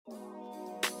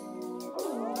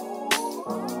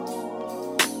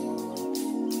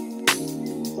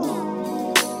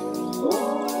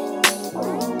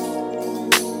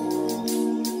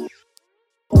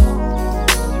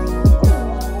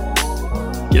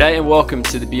G'day and welcome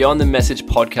to the Beyond the Message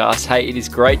podcast. Hey, it is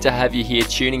great to have you here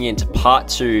tuning in to part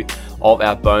 2 of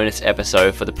our bonus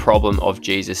episode for the Problem of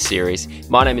Jesus series.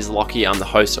 My name is Lockie, I'm the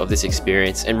host of this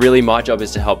experience, and really my job is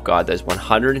to help guide those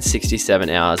 167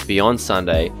 hours beyond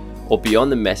Sunday or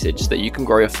beyond the message so that you can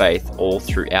grow your faith all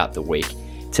throughout the week.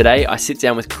 Today, I sit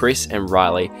down with Chris and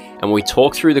Riley and we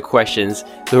talk through the questions,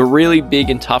 the really big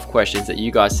and tough questions that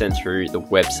you guys sent through the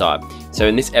website. So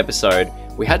in this episode,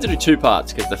 we had to do 2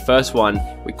 parts because the first one,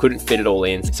 we couldn't fit it all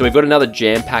in. So we've got another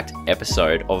jam-packed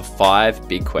episode of 5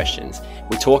 big questions.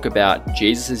 We talk about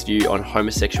Jesus' view on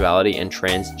homosexuality and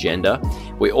transgender.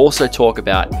 We also talk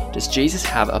about, does Jesus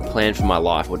have a plan for my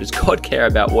life, or does God care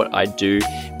about what I do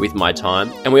with my time?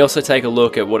 And we also take a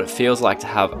look at what it feels like to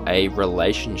have a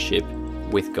relationship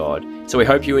with God. So we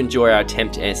hope you enjoy our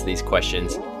attempt to answer these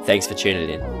questions. Thanks for tuning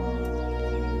in.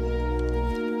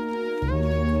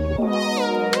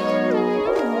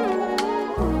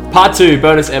 Part 2,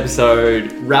 bonus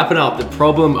episode, wrapping up the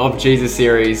Problem of Jesus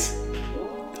series.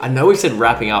 I know we've said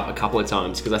wrapping up a couple of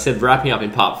times because I said wrapping up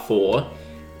in part 4,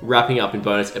 wrapping up in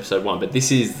bonus episode 1, but this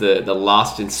is the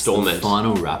last installment. The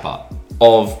final wrap up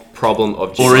of Problem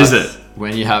of Jesus. Or is it?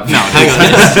 When you have... No, hang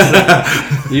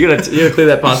on. You're gonna clear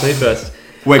that past me first.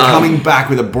 We're coming back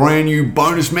with a brand new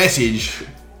bonus message.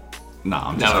 No,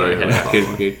 I'm just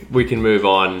kidding. We can move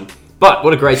on. But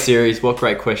what a great series, what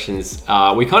great questions.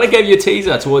 We kind of gave you a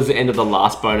teaser towards the end of the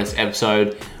last bonus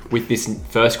episode with this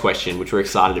first question, which we're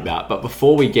excited about. But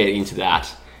before we get into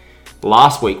that,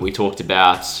 last week we talked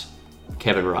about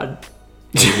Kevin Rudd.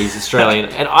 And he's Australian.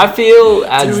 And I feel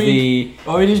as we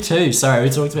did too. Sorry, we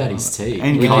talked about his tea.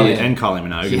 And Kylie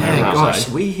Minogue. Yeah, gosh,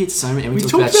 we hit so many. We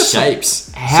talked about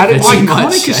shapes. How did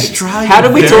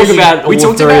we talk about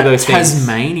all 3 of those things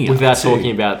Tasmania without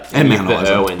talking about and Mount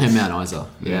Isa. Irwins? And Mount Isa.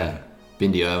 Yeah.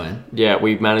 Bindi Irwin. Yeah,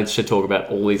 we managed to talk about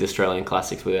all these Australian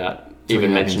classics without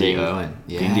even mentioning Bindi Irwin.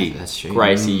 Yeah, Bindi. That's true.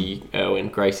 Gracie Irwin,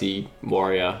 Gracie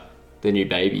Warrior, the new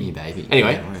baby.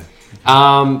 Anyway,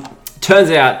 Yeah, turns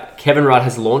out Kevin Rudd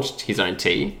has launched his own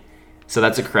tea, so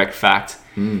that's a correct fact.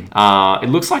 It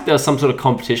looks like there was some sort of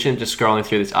competition, just scrolling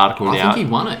through this article now. I think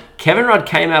he won it. Kevin Rudd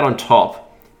came out on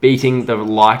top, beating the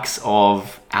likes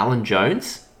of Alan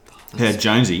Jones, Yeah,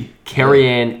 Jonesy.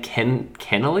 Kerry-Anne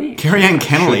Kennelly. Kerry-Anne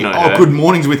Kennelly. her. Good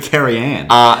mornings with Kerry-Anne.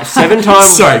 7 times...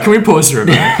 Sorry, can we pause for a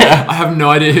minute? I have no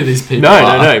idea who these people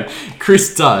are. No.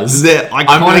 Chris does. They're iconic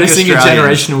I'm noticing a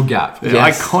Australians. generational gap. They're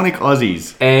iconic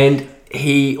Aussies. And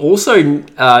he also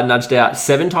nudged out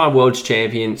 7-time world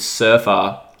champion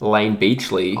surfer Lane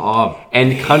Beachley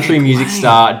and country music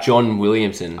star John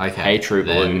Williamson. Okay, A True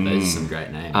Blue. Those are some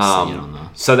great names. Singing on there.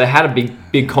 So they had a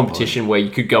big competition where you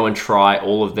could go and try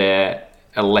all of their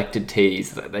elected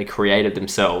teas that they created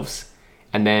themselves.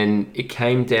 And then it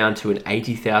came down to an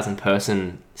 80,000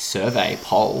 person survey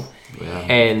poll. Wow.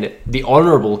 And the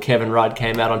Honourable Kevin Rudd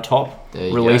came out on top,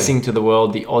 releasing to the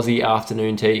world the Aussie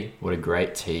Afternoon Tea. What a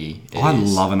great tea. I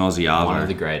love an Aussie Arvo. One of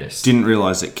the greatest. Didn't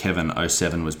realise that Kevin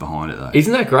 07 was behind it though.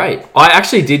 Isn't that great? I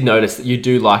actually did notice that you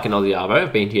do like an Aussie Arvo.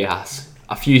 I've been to your house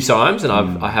a few times and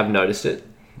I have noticed it.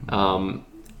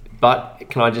 But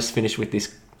can I just finish with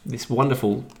this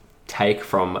wonderful take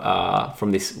from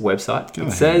this website?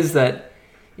 It says that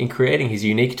in creating his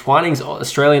unique Twinings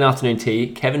Australian afternoon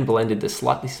tea, Kevin blended the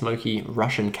slightly smoky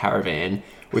Russian Caravan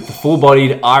with the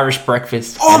full-bodied Irish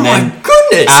breakfast and then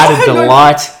added the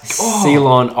light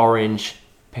Ceylon orange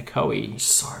Pekoe.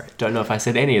 Sorry. Don't know if I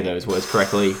said any of those words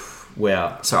correctly.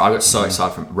 Wow. So I got so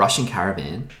excited from Russian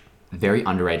Caravan. Very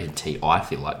underrated tea, I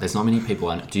feel like. There's not many people...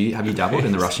 Have you dabbled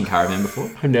in the Russian Caravan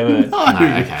before? I've never... No,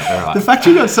 okay, all right. The fact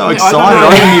you got so excited.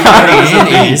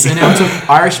 And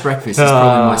Irish breakfast is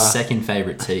probably my second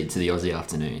favourite tea to the Aussie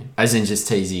afternoon. As in just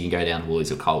teas you can go down to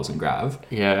Woolies or Coles and grab.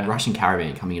 Yeah. Russian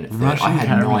Caravan coming in at third. I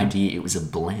had no idea it was a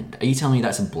blend. Are you telling me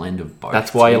that's a blend of both?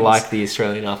 That's why you like the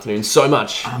Australian afternoon so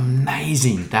much.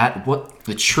 Amazing.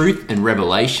 The truth and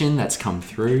revelation that's come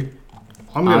through.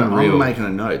 I'm making a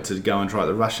note to go and try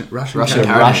the Russian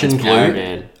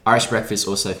Caravan. Irish breakfast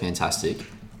also fantastic.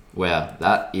 Wow,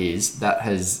 that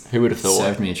has who would have thought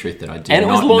served me a truth that I did and it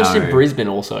was not launched know in Brisbane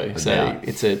also, about. so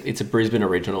it's a Brisbane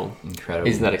original. Incredible.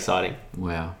 Isn't that exciting?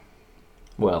 Wow.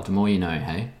 Well, the more you know,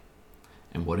 hey.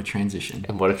 And what a transition.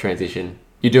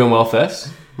 You're doing well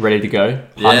first? Ready to go?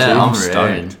 I'm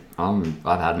stoked.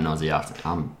 I've had an Aussie after.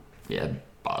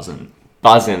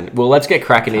 Buzzing. Well, let's get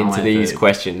cracking Can't into wait these for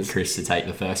questions. Chris to take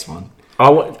the first one. I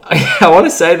want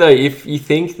to say though, if you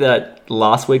think that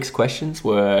last week's questions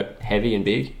were heavy and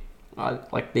big,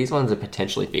 like these ones are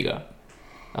potentially bigger.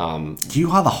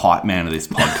 You are the hype man of this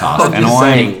podcast, and just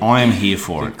saying. I am here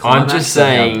for it. I'm just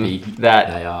saying that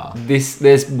they are.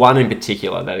 there's one in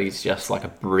particular that is just like a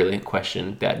brilliant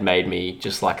question that made me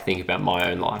just like think about my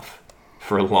own life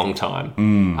for a long time.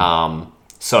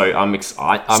 So I'm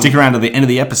Stick around to the end of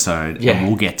the episode, Yeah. and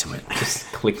we'll get to it. just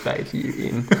clickbait you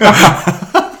in.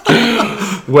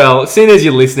 Well, as soon as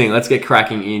you're listening, let's get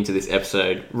cracking into this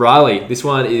episode. Riley, this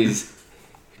one is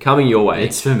coming your way.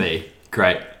 It's for me.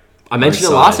 Great. I mentioned it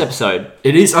excited. last episode.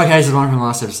 It is okay. It's the one from the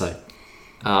last episode.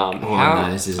 How,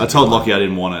 No, this is I told Lockie I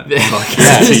didn't want it. yeah,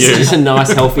 it's just a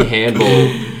nice, healthy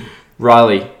handball.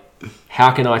 Riley,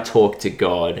 how can I talk to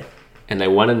God? And they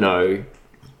want to know,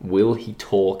 will he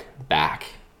talk back?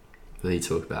 Will he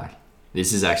talk back?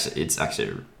 It's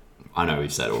actually. I know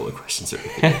we've said all the questions are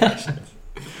really good questions.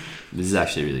 This is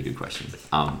actually a really good question.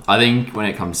 I think when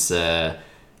it comes to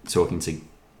talking to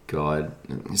God,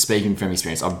 speaking from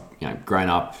experience, I've grown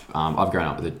up. I've grown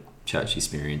up with a church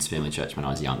experience, family church when I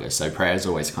was younger. So prayer has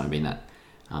always kind of been that,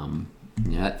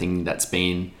 that thing that's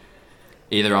been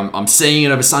either I'm seeing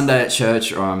it over Sunday at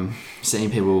church, or I'm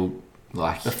seeing people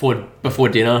like Before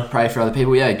dinner. pray for other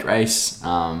people. Yeah, grace.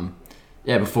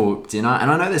 Before dinner.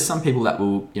 And I know there's some people that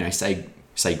will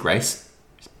say grace,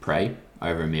 pray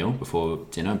over a meal before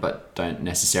dinner, but don't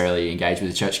necessarily engage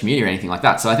with the church community or anything like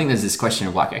that. So I think there's this question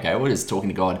of like, okay, what does talking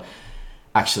to God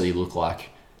actually look like?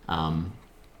 And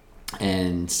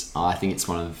I think it's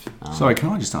one of... Sorry, can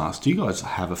I just ask, do you guys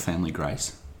have a family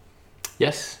grace?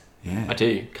 Yes, Yeah. I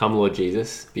do. Come, Lord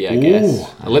Jesus, be our Ooh,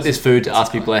 guest. I let this food to us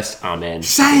be blessed. Amen.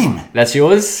 Same. That's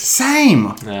yours?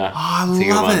 Same. Yeah, I it's a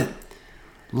good love one. it.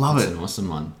 Love It's it. an awesome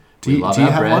one. Do you our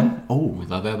have bread. one? Oh. We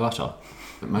love our butter.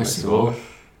 But most Most of all,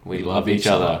 we love each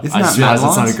other. Isn't I that just realised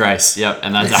it's not Madeline's? a grace. Yep,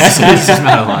 and that's actually just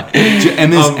Madeline.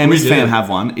 Emma's we fam do. have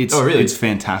one. It's Oh, really? It's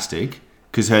fantastic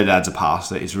because her dad's a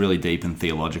pastor. It's really deep and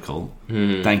theological.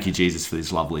 Thank you, Jesus, for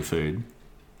this lovely food.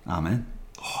 Amen.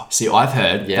 See, I've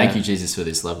heard, Yeah. thank you, Jesus, for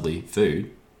this lovely food.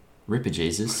 Ripper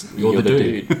Jesus, you're the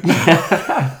dude.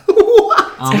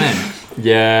 Amen.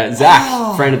 Yeah,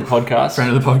 Zach, friend of the podcast.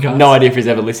 Friend of the podcast. No idea if he's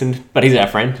ever listened, but he's our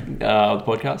friend of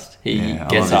the podcast. He Yeah, I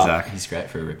gets love you, up Zach. He's great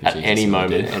for a Ripper at Jesus. any you're the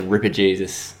moment dude. and Ripper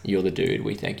Jesus, you're the dude.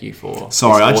 We thank you for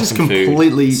Sorry, this I just awesome food.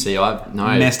 completely See, I've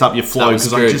messed up your flow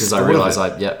because I just I thought of realised,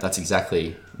 it. yep, that's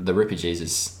exactly the Ripper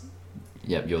Jesus.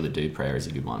 Yep, you're the dude. Prayer is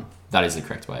a good one. That is the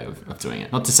correct way of doing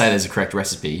it. Not to say there's a correct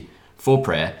recipe for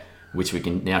prayer, which we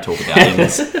can now talk about in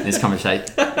this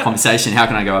conversation. How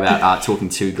can I go about talking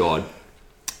to God?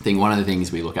 I think one of the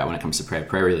things we look at when it comes to prayer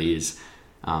really is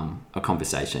a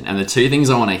conversation. And the two things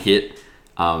I want to hit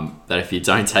that if you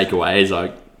don't take away as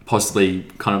I possibly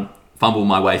kind of fumble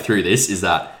my way through this is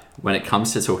that when it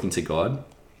comes to talking to God,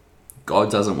 God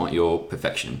doesn't want your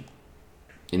perfection.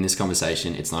 In this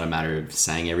conversation, it's not a matter of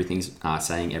saying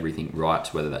everything right,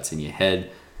 whether that's in your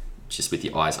head, just with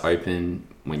your eyes open,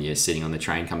 when you're sitting on the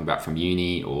train coming back from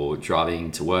uni or driving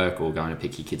to work or going to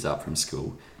pick your kids up from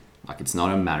school. Like, it's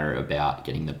not a matter about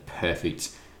getting the perfect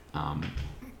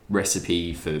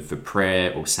recipe for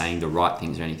prayer or saying the right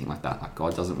things or anything like that. Like,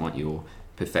 God doesn't want your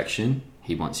perfection.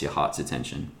 He wants your heart's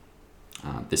attention.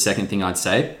 The second thing I'd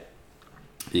say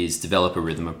is develop a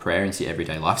rhythm of prayer into your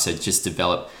everyday life. So just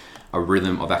develop a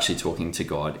rhythm of actually talking to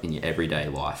God in your everyday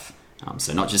life.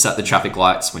 So not just at the traffic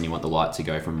lights when you want the light to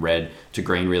go from red to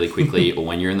green really quickly, or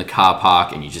when you're in the car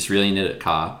park and you just really need a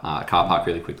car park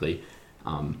really quickly.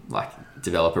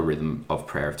 Develop a rhythm of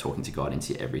prayer, of talking to God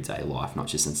into your everyday life, not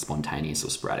just in spontaneous or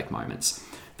sporadic moments.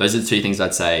 Those are the two things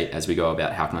I'd say as we go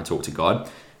about how can I talk to God.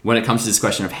 When it comes to this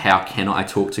question of how can I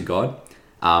talk to God,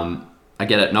 I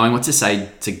get it. Knowing what to say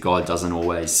to God doesn't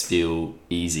always feel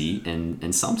easy,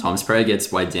 and sometimes prayer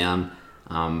gets weighed down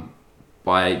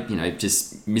by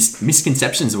just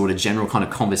misconceptions of what a general kind of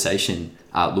conversation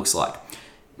looks like.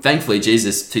 Thankfully,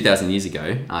 Jesus 2,000 years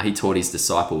ago, he taught his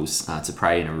disciples to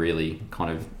pray in a really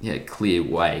kind of clear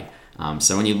way.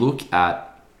 So when you look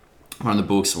at one of the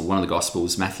books or one of the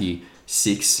Gospels, Matthew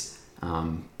 6,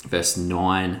 verse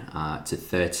 9 to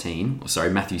 13,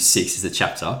 Matthew 6 is the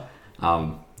chapter.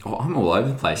 I'm all over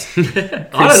the place.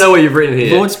 I don't know what you've written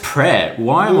here. Lord's Prayer.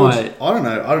 Why am I...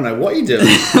 I don't know what you're doing.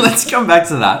 Let's come back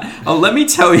to that. Oh, let me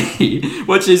tell you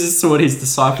what Jesus taught his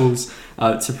disciples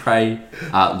to pray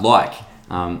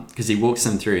because he walks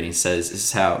them through and he says,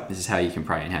 this is how you can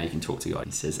pray and how you can talk to God.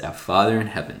 He says, "Our Father in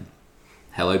heaven,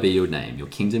 hallowed be your name. Your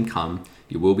kingdom come.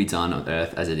 Your will be done on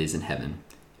earth as it is in heaven.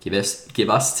 Give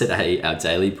us today our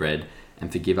daily bread, and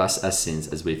forgive us our sins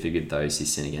as we forgive those who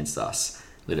sin against us.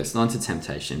 Lead us not into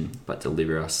temptation, but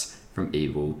deliver us from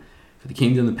evil. For the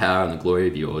kingdom, the power, and the glory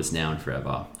of yours, now and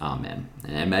forever. Amen."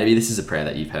 And maybe this is a prayer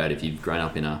that you've heard if you've grown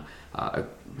up in a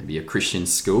maybe a Christian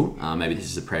school. Maybe this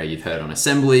is a prayer you've heard on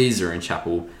assemblies or in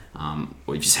chapel,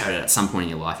 or you've just heard it at some point in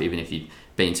your life, even if you've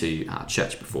been to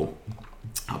church before.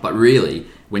 But really,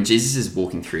 when Jesus is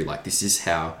walking through, like, this is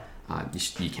how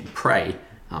you can pray.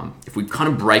 If we kind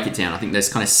of break it down, I think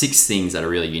there's kind of 6 things that are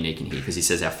really unique in here, because he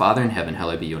says, "Our Father in heaven,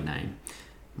 hallowed be your name."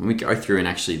 When we go through and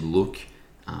actually look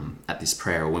at this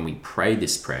prayer, or when we pray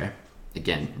this prayer,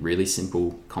 again, really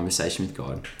simple conversation with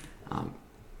God.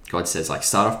 God says, like,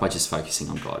 start off by just focusing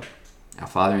on God. Our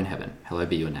Father in heaven, hallowed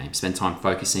be your name. Spend time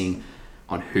focusing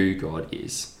on who God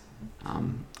is.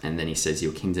 And then he says,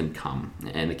 your kingdom come.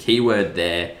 And the key word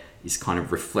there is kind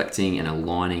of reflecting and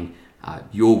aligning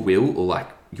your will, or like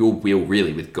your will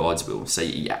really with God's will. So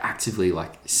you're actively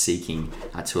like seeking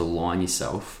to align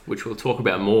yourself. Which we'll talk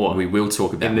about more. We will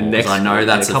talk about in the more, next because I know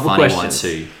that's a funny questions.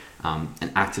 one too.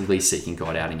 And actively seeking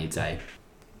God out in your day.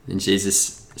 Then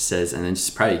Jesus says, and then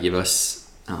just pray, give us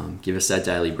our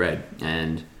daily bread.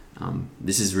 And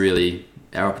this is really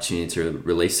our opportunity to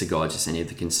release to God just any of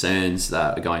the concerns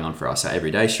that are going on for us, our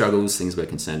everyday struggles, things we're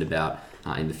concerned about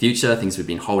in the future, things we've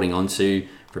been holding on to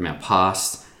from our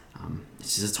past.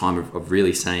 This is a time of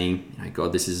really saying,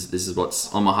 God, this is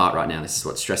what's on my heart right now. This is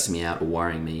what's stressing me out or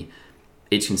worrying me.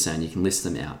 Each concern, you can list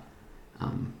them out.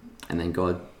 And then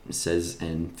God says,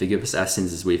 and forgive us our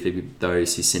sins as we forgive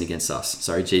those who sin against us.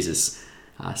 Sorry, Jesus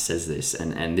says this.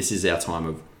 And this is our time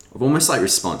of almost like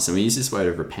response. And we use this word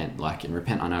of repent. And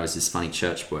repent, I know, is this funny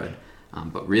church word.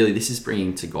 But really, this is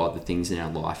bringing to God the things in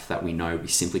our life that we know we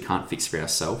simply can't fix for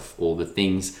ourselves, or the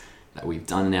things that we've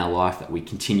done in our life that we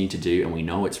continue to do, and we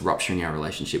know it's rupturing our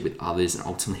relationship with others and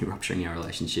ultimately rupturing our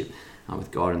relationship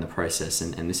with God in the process.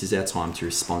 And this is our time to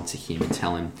respond to him and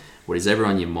tell him what is ever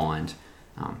on your mind.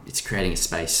 It's creating a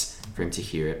space for him to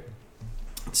hear it.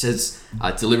 It says,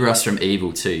 deliver us from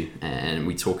evil too. And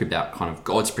we talk about kind of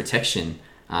God's protection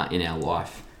in our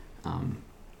life.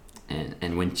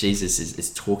 And when Jesus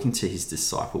is talking to his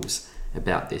disciples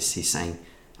about this, he's saying,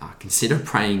 consider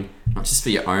praying not just for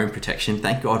your own protection.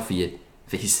 Thank God for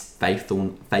his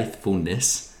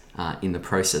faithfulness in the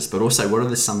process, but also what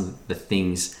are some of the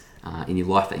things in your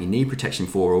life that you need protection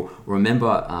for, or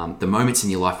remember the moments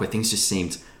in your life where things just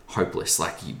seemed hopeless,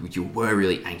 like you were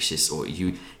really anxious, or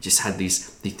you just had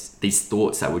these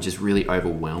thoughts that were just really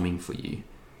overwhelming for you.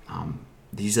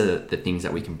 These are the things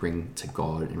that we can bring to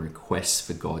God and request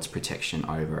for God's protection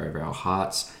over our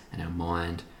hearts and our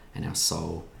mind and our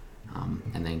soul.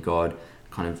 And then God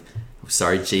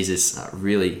Jesus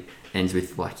really ends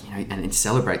with and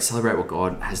celebrate what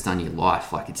God has done in your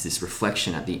life. Like, it's this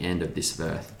reflection at the end of this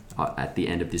verse,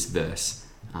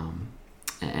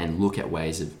 and look at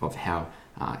ways of how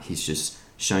he's just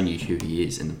shown you who he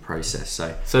is in the process.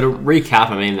 So to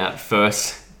recap, that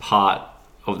first part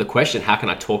of the question, how can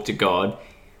I talk to God?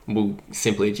 Well,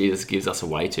 simply Jesus gives us a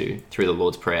way through the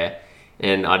Lord's Prayer.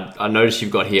 And I noticed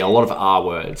you've got here a lot of R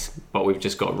words, but we've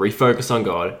just got refocus on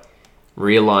God,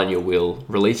 realign your will,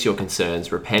 release your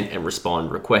concerns, repent and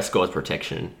respond, request God's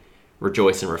protection,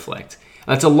 rejoice and reflect.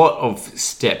 That's a lot of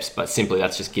steps, but simply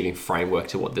that's just giving framework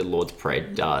to what the Lord's Prayer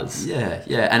does. Yeah.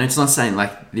 And it's not saying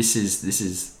like this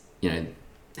is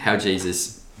how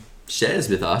Jesus shares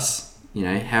with us,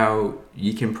 how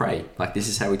you can pray. Like, this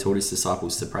is how he taught his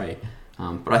disciples to pray.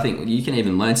 But I think you can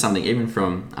even learn something even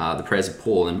from the prayers of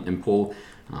Paul. And Paul,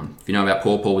 if you know about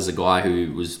Paul was a guy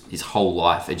who his whole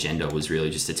life agenda was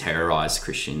really just to terrorize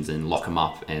Christians and lock them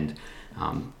up. And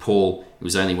Paul, it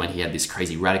was only when he had this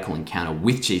crazy radical encounter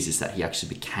with Jesus that he actually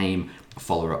became a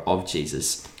follower of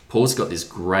Jesus. Paul's got this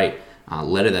great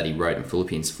letter that he wrote in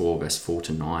Philippians 4, verse 4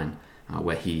 to 9,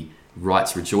 where he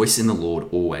writes, rejoice in the Lord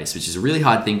always, which is a really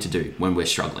hard thing to do when we're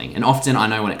struggling. And often, I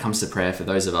know when it comes to prayer, for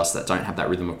those of us that don't have that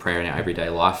rhythm of prayer in our everyday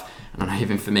life, and I know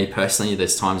even for me personally,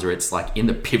 there's times where it's like in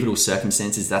the pivotal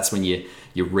circumstances, that's when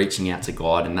you're reaching out to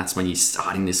God, and that's when you're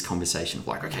starting this conversation of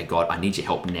like, okay, God, I need your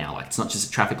help now. Like, it's not just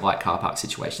a traffic light car park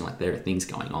situation, like there are things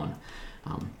going on.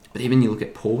 But even you look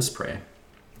at Paul's prayer,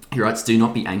 he writes, do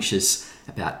not be anxious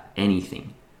about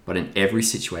anything, but in every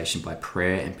situation by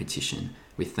prayer and petition,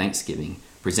 with thanksgiving,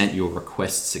 present your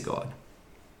requests to God.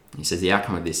 He says the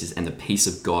outcome of this is, and the peace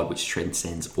of God, which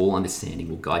transcends all understanding,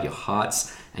 will guide your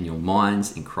hearts and your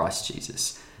minds in Christ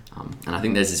Jesus. And I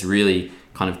think there's this really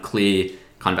kind of clear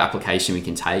kind of application we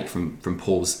can take from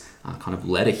Paul's kind of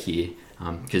letter here,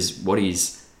 because what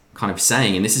he's kind of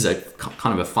saying, and this is a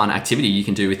kind of a fun activity you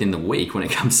can do within the week when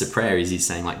it comes to prayer, is he's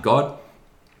saying like, God,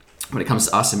 when it comes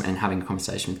to us and having a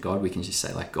conversation with God, we can just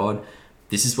say like, God,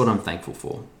 this is what I'm thankful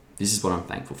for. This is what I'm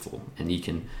thankful for. And you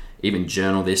can even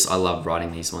journal this. I love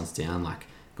writing these ones down. Like,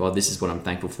 God, this is what I'm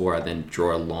thankful for. I then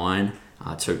draw a line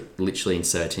to literally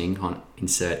insert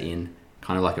in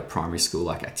kind of like a primary school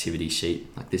like activity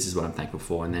sheet. Like, this is what I'm thankful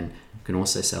for. And then you can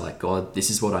also say, like, God, this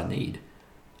is what I need.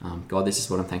 God, this is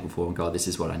what I'm thankful for. And God, this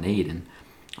is what I need. And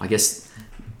I guess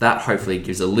that hopefully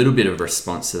gives a little bit of a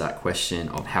response to that question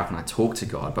of how can I talk to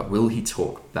God, but will he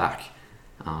talk back?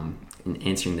 In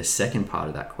answering the second part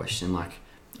of that question, like,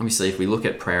 obviously if we look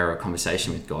at prayer or a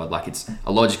conversation with God, like, it's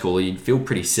illogical. You'd feel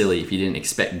pretty silly if you didn't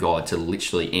expect God to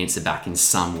literally answer back in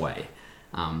some way.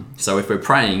 So if we're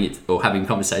praying or having a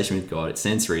conversation with God, it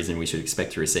stands to reason we should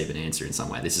expect to receive an answer in some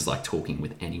way. This is like talking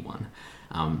with anyone.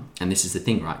 And this is the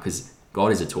thing, right? Because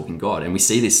God is a talking God. And we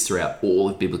see this throughout all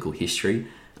of biblical history.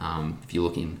 If you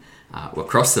look in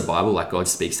across the Bible, like, God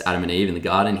speaks to Adam and Eve in the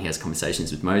garden. He has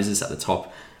conversations with Moses at the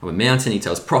top of a mountain. He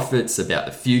tells prophets about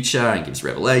the future and gives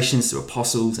revelations to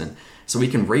apostles. And so we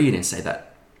can read and say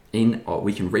that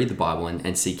we can read the Bible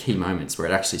and see key moments where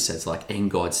it actually says, like,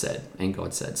 and God said, and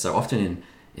God said. So often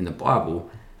in the Bible,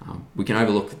 we can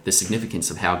overlook the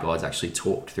significance of how God's actually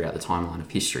talked throughout the timeline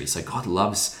of history. So God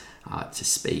loves to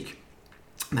speak.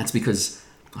 And that's because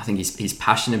I think he's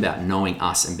passionate about knowing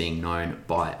us and being known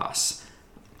by us.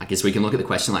 I guess we can look at the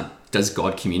question, like, does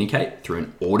God communicate through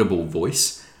an audible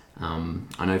voice?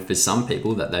 I know for some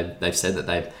people that they've said that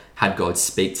they've had God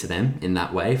speak to them in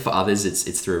that way. For others,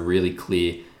 it's through a really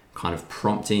clear kind of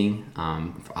prompting.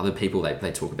 For other people,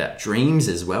 they talk about dreams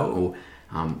as well. Or,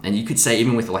 and you could say,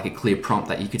 even with like a clear prompt,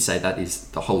 that you could say that is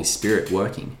the Holy Spirit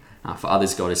working. For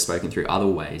others, God has spoken through other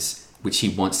ways, which he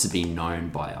wants to be known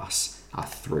by us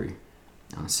through.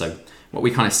 So what we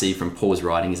kind of see from Paul's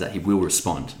writing is that he will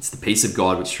respond. It's the peace of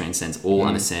God which transcends all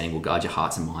understanding will guard your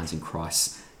hearts and minds in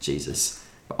Christ Jesus.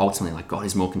 But ultimately, like, God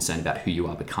is more concerned about who you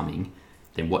are becoming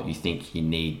than what you think you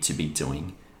need to be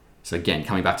doing. So again,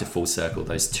 coming back to full circle,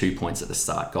 those 2 points at the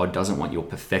start, God doesn't want your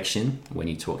perfection when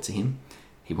you talk to him.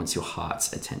 He wants your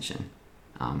heart's attention.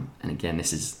 And again,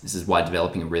 this is why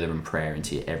developing a rhythm and prayer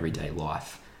into your everyday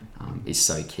life is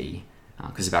so key.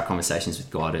 Because if our conversations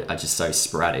with God are just so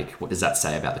sporadic, what does that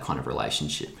say about the kind of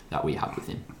relationship that we have with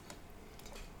him?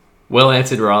 Well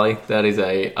answered, Riley. That is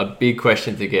a big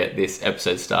question to get this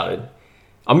episode started.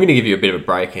 I'm going to give you a bit of a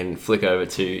break and flick over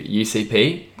to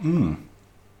UCP.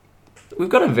 We've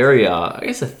got a very, I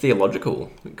guess, a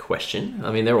theological question.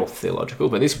 I mean, they're all theological,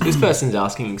 but this person's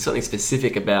asking something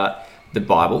specific about the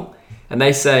Bible. And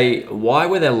they say, why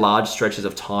were there large stretches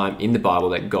of time in the Bible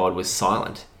that God was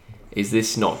silent? Is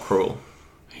this not cruel?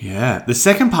 Yeah, the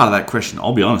second part of that question,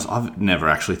 I'll be honest, I've never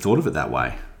actually thought of it that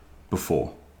way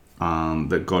before.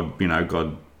 That God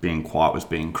being quiet was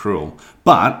being cruel.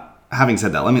 But having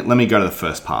said that, let me go to the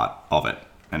first part of it,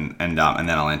 and then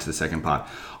I'll enter the second part.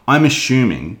 I'm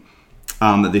assuming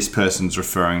that this person's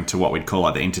referring to what we'd call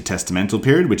like the intertestamental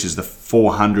period, which is the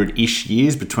 400-ish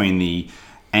years between the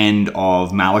end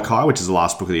of Malachi, which is the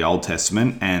last book of the Old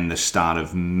Testament, and the start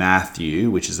of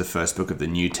Matthew, which is the first book of the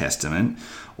New Testament,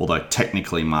 although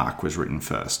technically Mark was written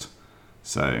first.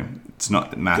 So it's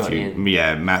not Matthew.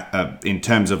 Yeah, in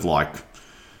terms of like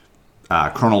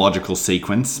chronological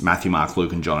sequence, Matthew, Mark,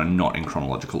 Luke, and John are not in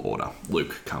chronological order.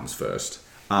 Luke comes first.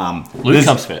 Luke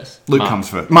comes first. Luke comes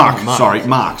first.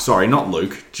 Mark, sorry, not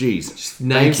Luke. Jeez.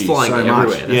 Names flying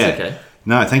everywhere. That's okay.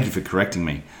 No, thank you for correcting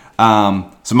me.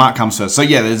 So Mark comes first. So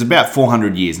yeah, there's about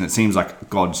 400 years, and it seems like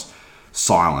God's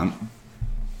silent.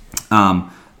 How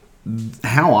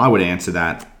I would answer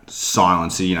that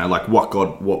silence, like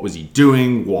what was he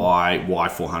doing? Why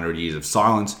 400 years of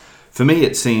silence? For me,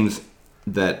 it seems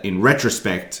that in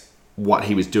retrospect, what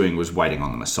he was doing was waiting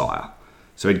on the Messiah.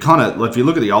 So he'd kind of, if you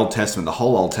look at the Old Testament, the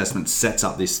whole Old Testament sets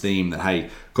up this theme that, hey,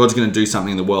 God's going to do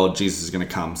something in the world, Jesus is going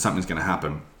to come, something's going to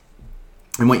happen.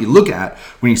 And what you look at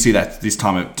when you see that this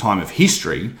time of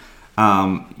history,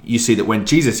 you see that when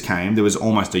Jesus came, there was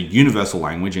almost a universal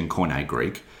language in Koine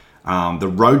Greek. The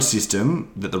road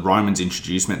system that the Romans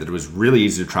introduced meant that it was really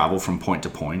easy to travel from point to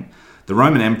point. The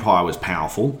Roman Empire was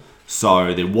powerful,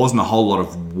 so there wasn't a whole lot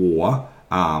of war.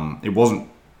 It wasn't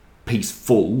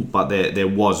peaceful, but there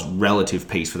was relative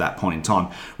peace for that point in time,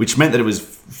 which meant that it was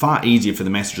far easier for the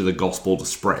message of the gospel to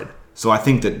spread. So I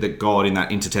think that God in that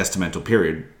intertestamental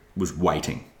period was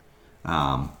waiting.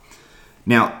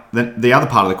 Now, the other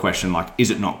part of the question, like,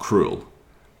 is it not cruel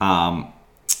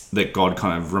that God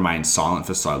kind of remains silent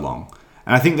for so long?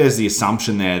 And I think there's the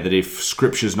assumption there that if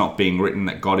scripture's not being written,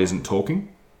 that God isn't talking.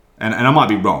 And I might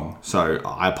be wrong, so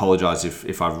I apologize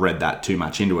if I've read that too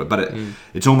much into it. But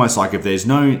it's almost like if there's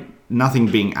nothing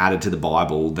being added to the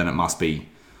Bible, then it must be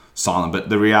silent. But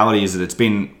the reality is that it's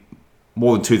been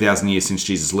more than 2,000 years since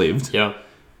Jesus lived. Yeah.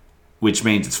 Which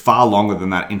means it's far longer than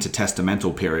that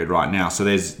intertestamental period right now. So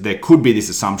there could be this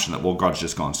assumption that, well, God's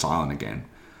just gone silent again.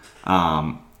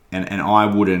 And I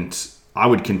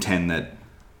would contend that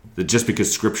that just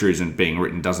because scripture isn't being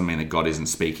written doesn't mean that God isn't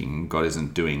speaking, God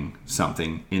isn't doing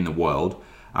something in the world.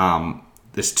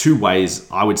 There's two ways,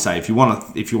 I would say, if you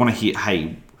want to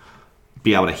hear,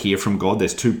 be able to hear from God,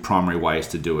 there's two primary ways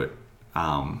to do it.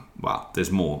 Well,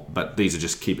 there's more, but these are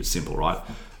just keep it simple, right?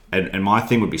 And my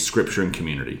thing would be scripture and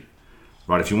community,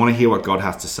 right? If you want to hear what God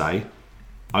has to say,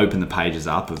 open the pages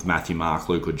up of Matthew, Mark,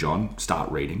 Luke, or John,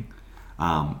 start reading.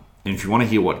 And if you want to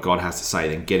hear what God has to say,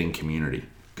 then get in community.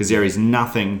 Because there is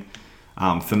nothing,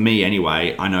 for me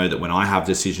anyway, I know that when I have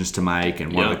decisions to make,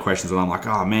 and one of the questions that I'm like,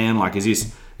 oh man, like, is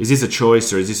this a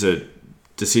choice, or is this a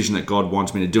decision that God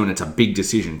wants me to do? And it's a big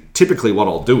decision. Typically what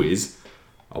I'll do is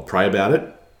I'll pray about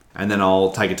it, and then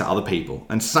I'll take it to other people.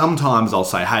 And sometimes I'll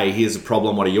say, hey, here's the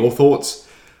problem. What are your thoughts?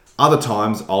 Other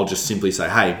times I'll just simply say,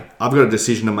 hey, I've got a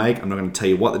decision to make. I'm not going to tell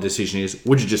you what the decision is.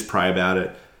 Would you just pray about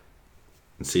it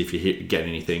and see if you get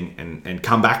anything, and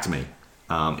come back to me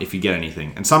if you get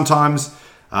anything. And sometimes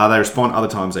they respond, other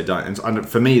times they don't. And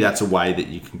for me, that's a way that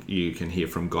you can hear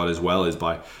from God as well, is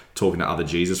by talking to other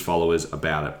Jesus followers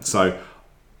about it. So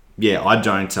yeah, I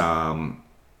don't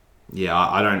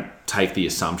take the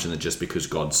assumption that just because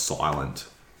God's silent,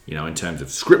 in terms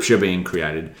of scripture being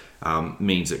created,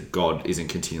 means that God isn't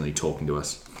continually talking to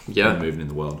us and moving in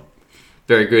the world.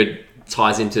 Very good.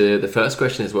 Ties into the first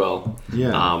question as well.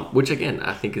 Yeah. Which again,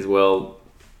 I think as well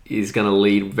is going to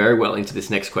lead very well into this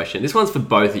next question. This one's for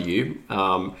both of you.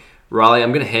 Riley,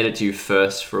 I'm going to hand it to you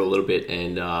first for a little bit,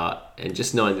 and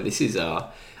just knowing that this is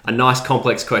a nice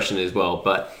complex question as well.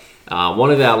 But one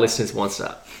of our listeners wants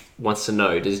to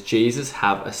know, does Jesus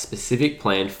have a specific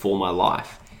plan for my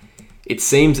life? It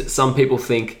seems that some people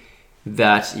think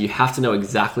that you have to know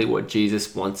exactly what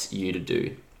Jesus wants you to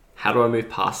do. How do I move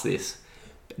past this? ...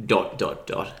 Oh,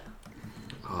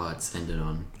 it's ended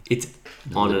on. It's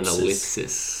on an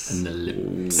ellipsis. An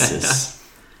ellipsis.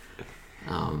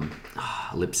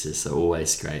 Ellipsis are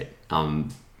always great.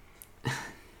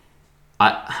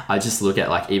 I just look at,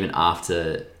 like, even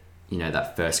after,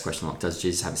 that first question, like, does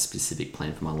Jesus have a specific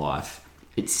plan for my life?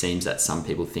 It seems that some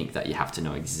people think that you have to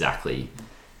know exactly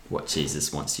what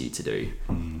Jesus wants you to do.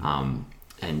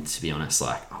 And to be honest,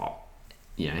 like,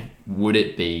 would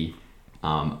it be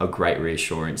a great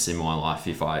reassurance in my life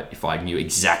if I knew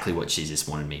exactly what Jesus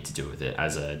wanted me to do with it,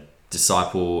 as a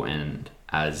disciple and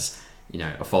as,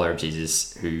 a follower of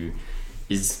Jesus who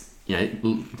is,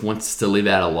 wants to live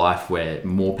out a life where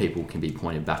more people can be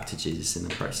pointed back to Jesus in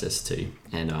the process too.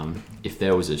 And if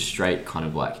there was a straight kind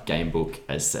of like game book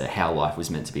as to how life was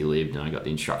meant to be lived, and I got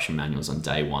the instruction manuals on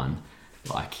day one,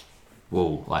 like,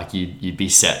 whoa, like you'd be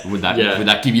set. Would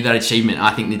that give you that achievement?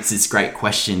 I think it's this great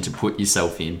question to put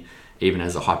yourself in, even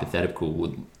as a hypothetical,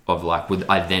 would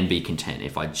I then be content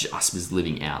if I just was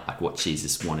living out like what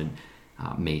Jesus wanted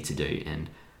me to do? And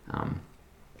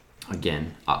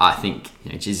again, I think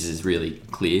Jesus is really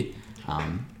clear.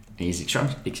 And his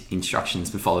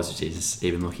instructions for followers of Jesus,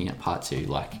 even looking at part 2,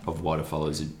 like of what a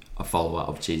follower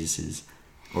of Jesus is,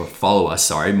 or a follower,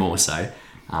 more so,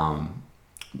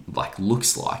 like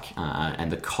looks like,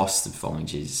 and the cost of following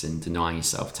Jesus and denying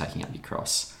yourself, taking up your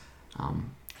cross,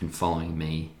 and following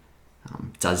me.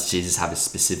 Does Jesus have a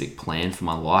specific plan for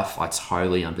my life? I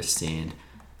totally understand.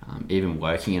 Even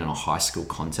working in a high school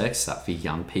context, that for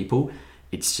young people,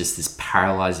 it's just this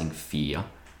paralyzing fear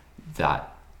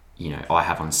that, I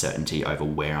have uncertainty over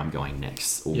where I'm going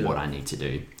next or what I need to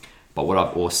do. But what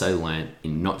I've also learned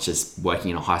in not just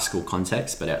working in a high school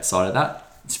context, but outside of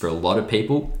that, it's for a lot of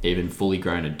people, even fully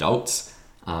grown adults,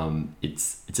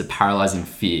 it's a paralyzing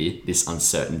fear, this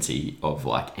uncertainty of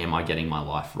like, am I getting my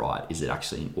life right? Is it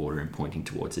actually in order and pointing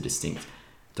towards a distinct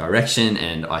direction?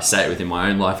 And I say it within my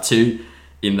own life too,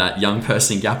 in that young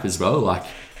person gap as well. Like,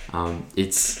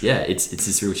 it's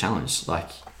this real challenge. Like,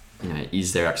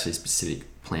 is there actually a specific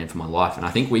plan for my life? And I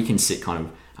think we can sit kind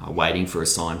of waiting for a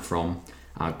sign from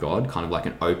God, kind of like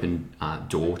an open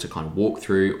door to kind of walk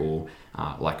through, or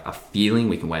like a feeling.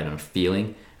 We can wait on a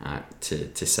feeling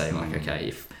to say like, okay,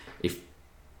 if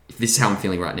this is how I'm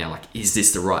feeling right now, like, is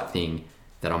this the right thing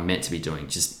that I'm meant to be doing?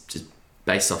 Just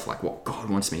based off like what God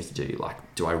wants me to do.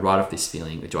 Like, do I write off this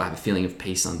feeling? Or do I have a feeling of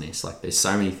peace on this? Like, there's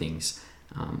so many things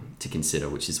to consider,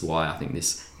 which is why I think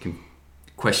this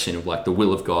question of like the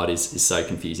will of God is so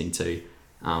confusing too.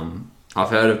 I've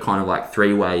heard of kind of like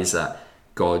 3 ways that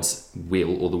God's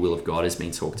will, or the will of God, has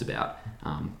been talked about.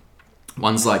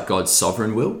 One's like God's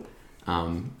sovereign will,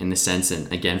 in the sense,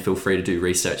 and again, feel free to do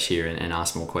research here and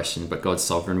ask more questions, but God's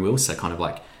sovereign will, so kind of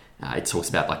like it talks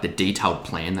about like the detailed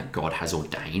plan that God has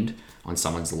ordained on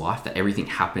someone's life, that everything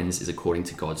happens is according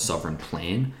to God's sovereign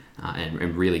plan,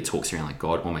 and really talks around like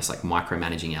God almost like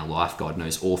micromanaging our life. God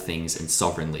knows all things and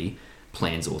sovereignly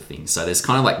plans all things. So there's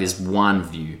kind of like this one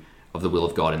view of the will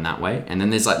of God in that way. And then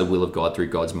there's like the will of God through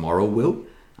God's moral will.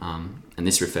 And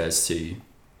this refers to,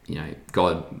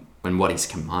 God and what he's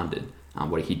commanded,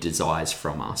 what he desires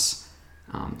from us.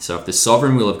 So if the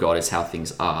sovereign will of God is how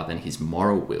things are, then his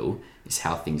moral will is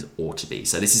how things ought to be.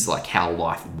 So this is like how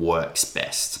life works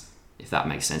best, if that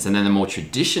makes sense. And then the more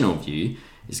traditional view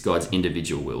is God's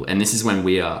individual will. And this is when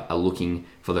we are looking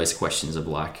for those questions of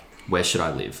like, where should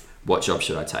I live? What job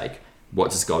should I take?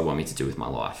 What does God want me to do with my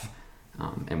life?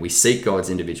 And we seek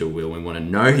God's individual will. We want to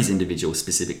know his individual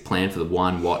specific plan for the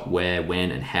one, what, where,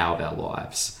 when, and how of our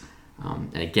lives.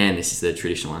 And again, this is the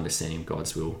traditional understanding of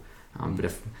God's will.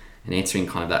 And answering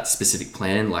kind of that specific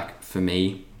plan, like for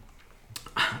me,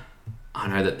 I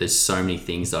know that there's so many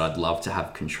things that I'd love to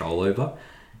have control over.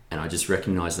 And I just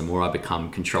recognize the more I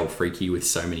become control freaky with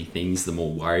so many things, the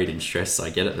more worried and stressed I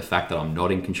get at the fact that I'm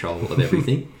not in control of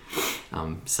everything.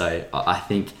 So I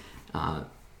think, to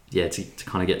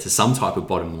kind of get to some type of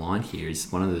bottom line here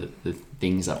is one of the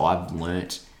things that I've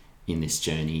learnt in this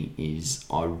journey is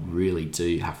I really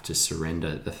do have to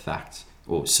surrender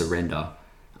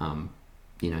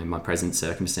my present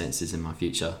circumstances and my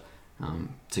future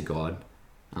to God.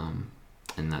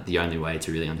 And that the only way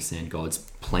to really understand God's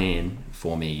plan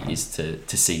for me is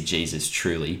to see Jesus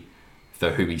truly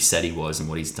for who he said he was and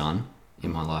what he's done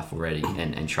in my life already,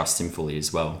 and trust him fully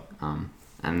as well.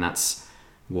 And that's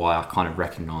why I kind of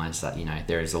recognize that,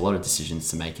 there is a lot of decisions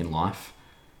to make in life.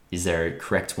 Is there a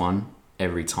correct one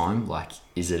every time? Like,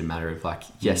 is it a matter of like,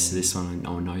 yes to this one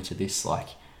or no to this? Like,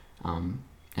 and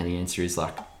the answer is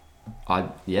like, I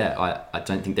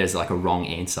don't think there's like a wrong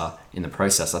answer in the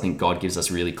process. I think God gives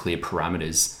us really clear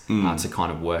parameters to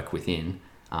kind of work within.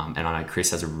 And I know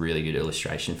Chris has a really good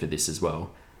illustration for this as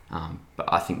well. But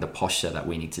I think the posture that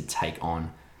we need to take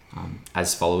on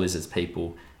as followers, as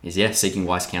people, is seeking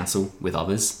wise counsel with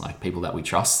others, like people that we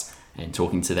trust, and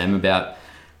talking to them about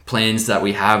plans that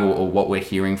we have or what we're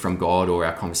hearing from God or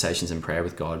our conversations in prayer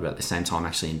with God, but at the same time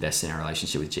actually invest in our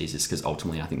relationship with Jesus, because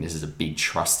ultimately I think this is a big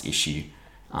trust issue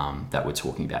that we're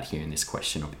talking about here in this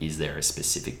question of, is there a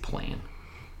specific plan?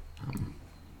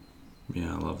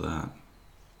 I love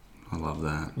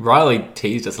that. Riley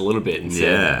teased us a little bit and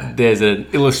said there's an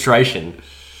illustration.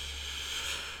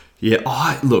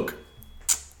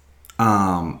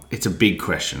 It's a big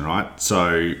question, right?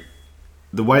 So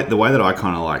the way that I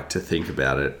kind of like to think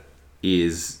about it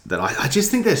is that I just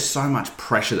think there's so much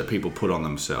pressure that people put on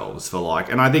themselves for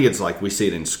like, and I think it's like we see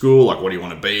it in school, like what do you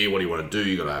want to be? What do you want to do?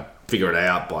 You got to figure it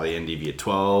out by the end of year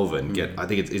 12 and get, I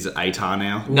think is it ATAR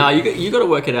now? No, you got to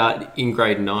work it out in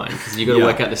grade 9 because you got to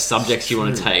work out the subjects you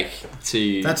want to take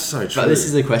to. That's so true. But this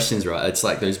is the questions, right? It's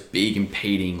like those big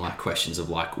impeding like questions of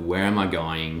like, where am I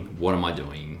going? What am I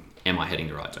doing? Am I heading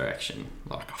the right direction?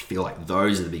 Like, I feel like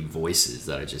those are the big voices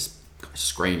that are just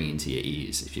screaming into your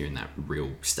ears if you're in that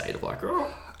real state of like,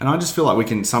 oh. And I just feel like we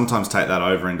can sometimes take that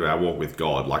over into our walk with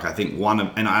God. Like I think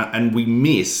and we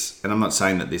miss, and I'm not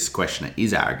saying that this questioner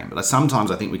is arrogant, but sometimes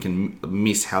I think we can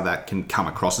miss how that can come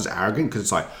across as arrogant, because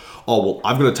it's like, oh, well,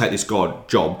 I've got to take this God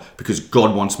job because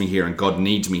God wants me here and God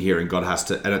needs me here and God has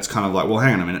to, and it's kind of like, well,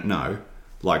 hang on a minute, no.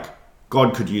 Like,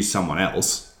 God could use someone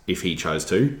else if he chose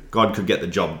to. God could get the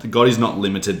job. God is not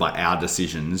limited by our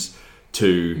decisions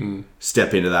to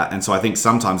step into that. And so I think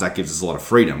sometimes that gives us a lot of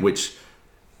freedom, which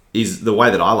is the way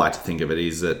that I like to think of it,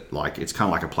 is that like it's kind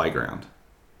of like a playground,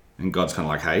 and God's kind of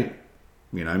like, hey,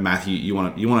 Matthew, you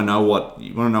want to know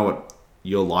what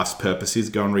your life's purpose is?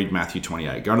 Go and read Matthew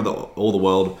 28. Go into all the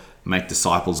world, make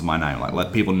disciples of my name. Like,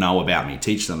 let people know about me,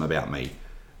 teach them about me.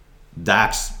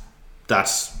 That's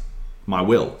my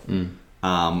will. And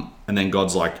then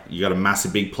God's like, you got a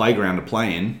massive big playground to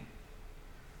play in.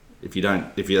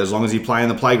 As long as you play in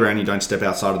the playground, you don't step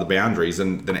outside of the boundaries,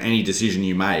 and then any decision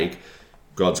you make,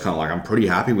 God's kind of like, I'm pretty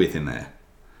happy with in there.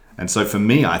 And so for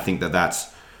me, I think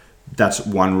that's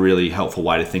one really helpful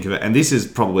way to think of it. And this is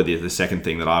probably the second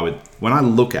thing that I would, when I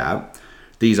look at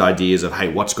these ideas of, hey,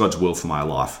 what's God's will for my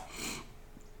life?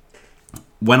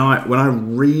 When I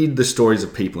read the stories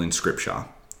of people in Scripture,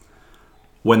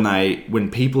 when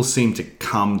people seem to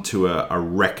come to a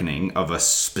reckoning of a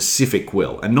specific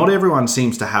will, and not everyone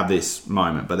seems to have this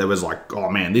moment, but there was like,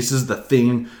 oh man, this is the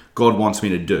thing God wants me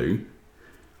to do.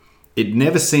 It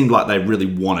never seemed like they really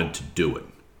wanted to do it.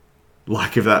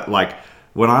 Like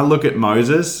when I look at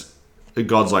Moses,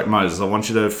 God's like, Moses, I want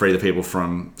you to free the people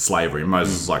from slavery. And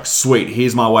Moses is like, sweet,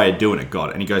 here's my way of doing it,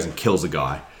 God. And he goes and kills a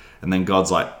guy. And then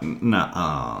God's like,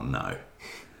 no.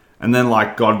 And then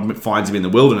like God finds him in the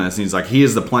wilderness and he's like,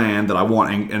 here's the plan that I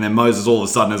want. And then Moses all of a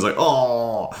sudden is like,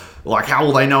 oh, like how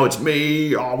will they know it's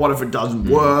me? Oh, what if it doesn't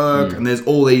work? And there's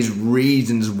all these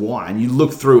reasons why. And you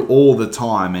look through all the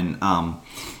time and,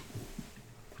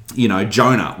 you know,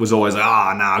 Jonah was always like,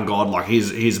 God, like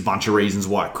here's a bunch of reasons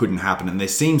why it couldn't happen. And there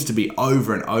seems to be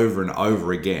over and over and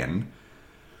over again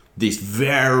this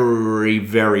very,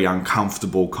 very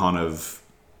uncomfortable kind of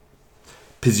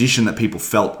position that people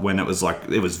felt when it was like,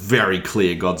 it was very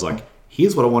clear. God's like,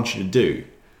 here's what I want you to do.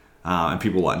 And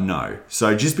people were like, no.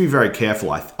 So just be very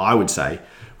careful, I would say,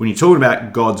 when you're talking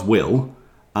about God's will,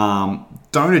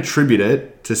 don't attribute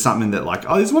it to something that like,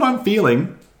 oh, this is what I'm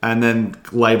feeling, and then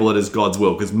label it as God's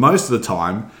will. Because most of the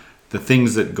time, the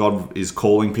things that God is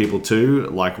calling people to,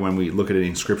 like when we look at it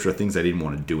in Scripture, are things they didn't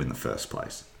want to do in the first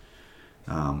place.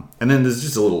 And then there's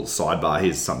just a little sidebar.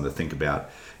 Here's something to think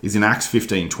about. Is in Acts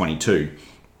 15:22.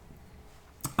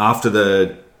 After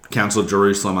the Council of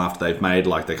Jerusalem, after they've made,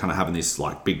 like, they're kind of having this,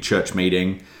 like, big church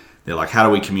meeting. They're like, how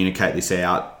do we communicate this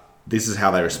out? This is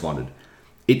how they responded.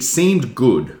 It seemed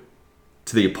good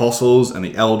to the apostles and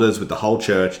the elders with the whole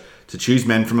church to choose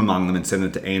men from among them and send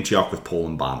them to Antioch with Paul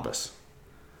and Barnabas.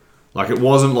 Like, it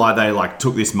wasn't like they, like,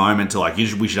 took this moment to, like, we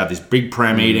should have this big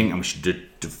prayer meeting and we should,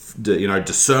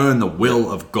 discern the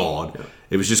will of God. Yeah.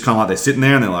 It was just kind of like they're sitting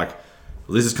there and they're like,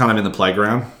 well, this is kind of in the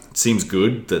playground. It seems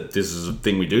good that this is a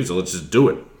thing we do, so let's just do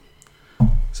it.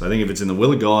 So I think if it's in the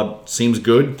will of God, seems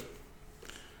good.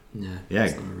 Yeah.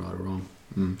 It's not right or wrong.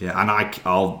 Yeah, and I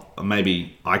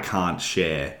can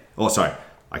share.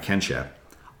 I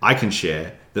can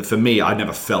share that for me, I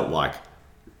never felt like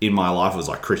in my life it was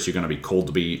like, Chris, you're going to be called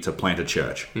to plant a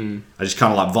church. I just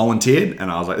kind of like volunteered,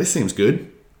 and I was like, this seems good.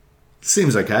 This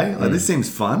seems okay. Like this seems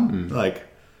fun. Like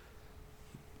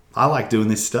I like doing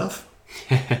this stuff.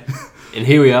 And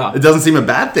here we are. It doesn't seem a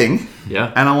bad thing.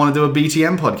 Yeah. And I want to do a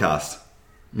BTM podcast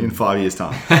in 5 years'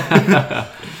 time.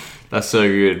 That's so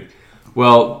good.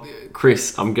 Well,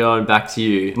 Chris, I'm going back to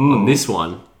you on this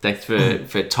one. Thanks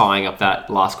for tying up that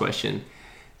last question.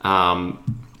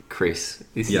 Chris,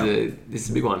 this is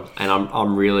a big one. And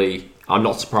I'm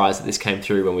not surprised that this came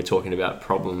through when we're talking about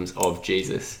problems of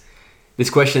Jesus. This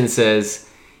question says,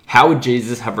 how would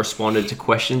Jesus have responded to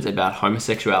questions about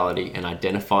homosexuality and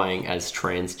identifying as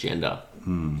transgender?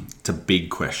 It's a big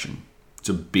question. It's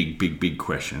a big, big, big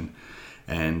question.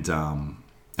 And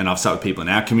I've sat with people in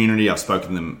our community. I've spoken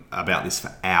to them about this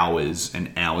for hours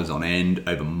and hours on end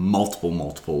over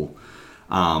multiple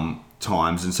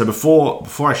times. And so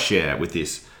before I share with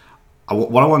this,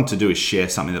 what I want to do is share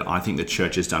something that I think the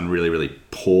church has done really, really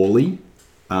poorly.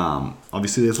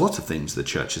 Obviously, there's lots of things the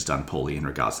church has done poorly in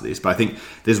regards to this, but I think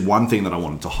there's one thing that I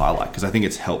wanted to highlight because I think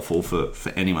it's helpful for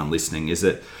anyone listening, is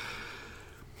that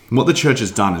what the church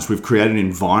has done is we've created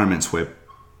environments where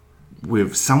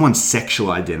with someone's sexual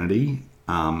identity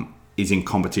is in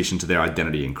competition to their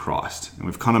identity in Christ. And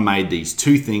we've kind of made these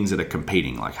two things that are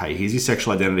competing, like, hey, here's your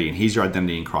sexual identity and here's your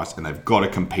identity in Christ, and they've got to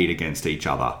compete against each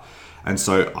other. And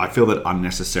so I feel that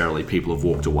unnecessarily people have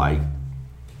walked away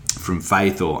from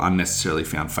faith or unnecessarily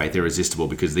found faith irresistible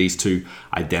because these two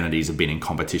identities have been in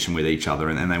competition with each other,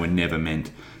 and they were never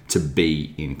meant to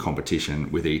be in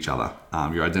competition with each other.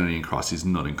 Your identity in Christ is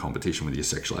not in competition with your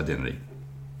sexual identity.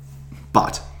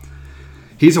 But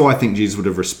here's how I think Jesus would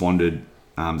have responded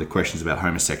to questions about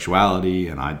homosexuality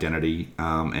and identity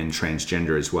and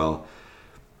transgender as well.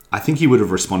 I think he would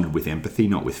have responded with empathy,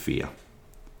 not with fear.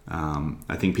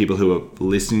 I think people who are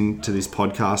listening to this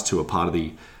podcast, who are part of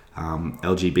the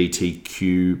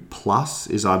LGBTQ plus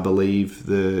is, I believe,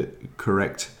 the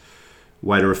correct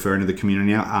way to refer into the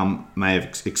community now, may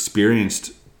have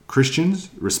experienced Christians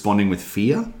responding with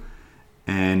fear.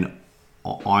 And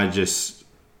I just,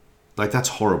 like, that's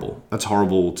horrible. That's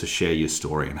horrible to share your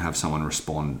story and have someone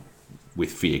respond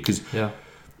with fear, because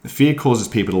fear causes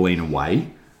people to lean away.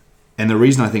 And the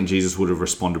reason I think Jesus would have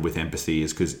responded with empathy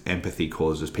is because empathy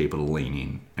causes people to lean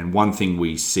in. And one thing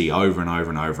we see over and over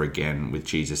and over again with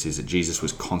Jesus is that Jesus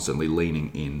was constantly leaning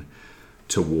in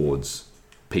towards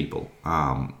people.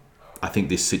 I think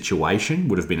this situation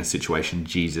would have been a situation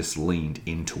Jesus leaned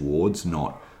in towards,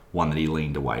 not one that he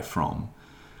leaned away from.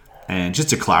 And just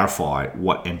to clarify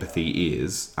what empathy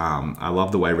is, I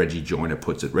love the way Reggie Joiner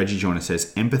puts it. Reggie Joiner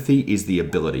says, empathy is the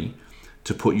ability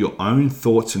to put your own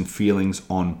thoughts and feelings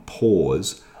on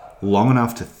pause long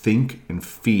enough to think and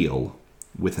feel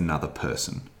with another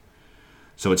person.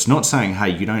 So it's not saying, hey,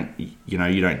 you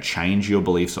don't change your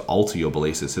beliefs or alter your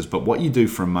beliefs. It says, but what you do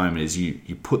for a moment is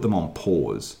you put them on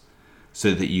pause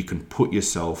so that you can put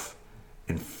yourself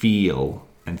and feel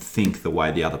and think the way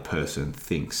the other person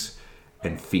thinks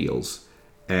and feels.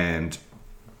 And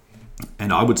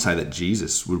And I would say that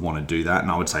Jesus would want to do that,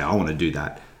 and I would say I want to do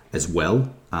that as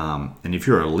well. And if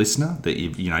you're a listener, that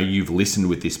you've listened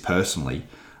with this personally,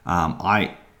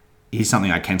 here's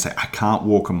something I can say: I can't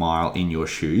walk a mile in your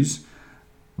shoes,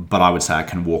 but I would say I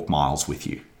can walk miles with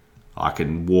you. I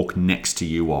can walk next to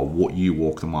you while you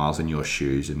walk the miles in your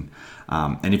shoes. And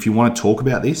if you want to talk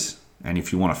about this, and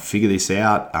if you want to figure this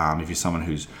out, if you're someone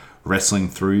who's wrestling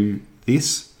through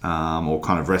this, or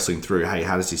kind of wrestling through, hey,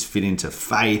 how does this fit into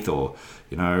faith, or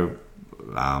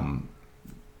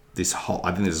this whole,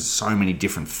 I think there's so many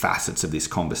different facets of this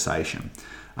conversation.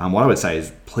 What I would say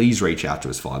is please reach out to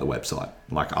us via the website.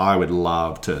 Like I'd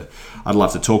love to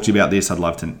talk to you about this. I'd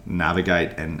love to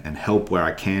navigate and help where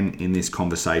I can in this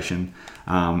conversation.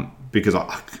 Because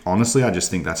honestly, I just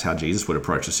think that's how Jesus would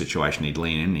approach the situation. He'd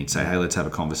lean in and he'd say, hey, let's have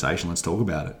a conversation. Let's talk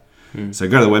about it. So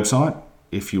go to the website.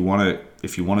 If you want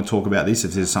to talk about this,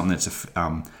 if there's something that's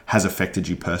has affected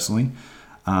you personally,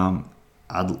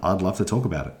 I'd love to talk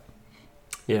about it.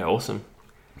 Yeah, awesome.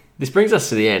 This brings us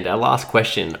to the end, our last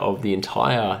question of the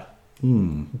entire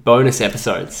bonus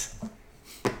episodes.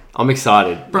 I'm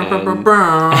excited.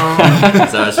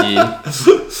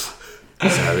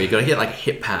 So we got to get like a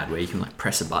hit pad where you can like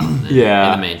press a button. And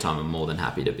Yeah. In the meantime, I'm more than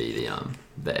happy to be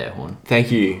the air horn.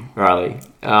 Thank you, Riley.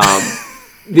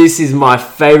 This is my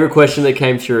favorite question that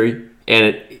came through, and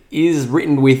it is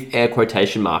written with air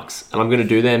quotation marks, and I'm going to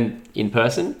do them in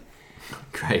person.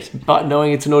 Great. But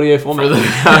knowing it's an audio format.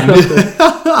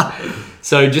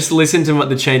 So just listen to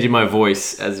the change in my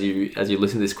voice as you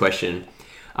listen to this question.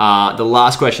 The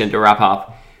last question to wrap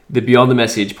up the Beyond the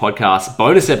Message podcast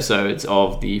bonus episodes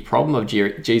of the Problem of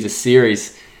Jesus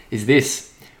series is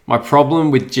this. My problem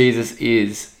with Jesus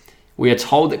is we are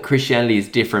told that Christianity is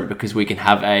different because we can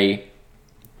have a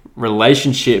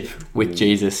relationship with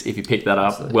Jesus. If you pick that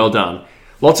up, Absolutely. Well done.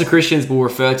 Lots of Christians will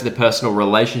refer to the personal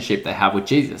relationship they have with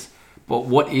Jesus. But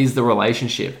what is the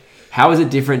relationship? How is it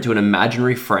different to an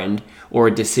imaginary friend or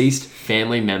a deceased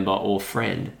family member or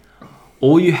friend?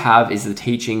 All you have is the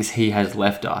teachings he has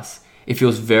left us. It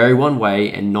feels very one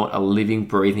way and not a living,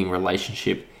 breathing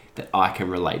relationship that I can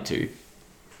relate to.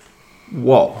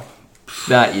 Whoa,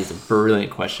 that is a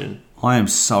brilliant question. I am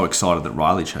so excited that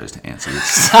Riley chose to answer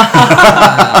this.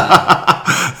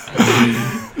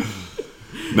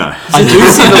 No. I do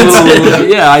see the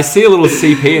little, I see a little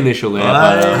CP initial there.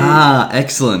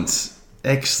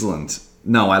 Excellent.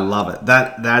 No, I love it.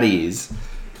 That is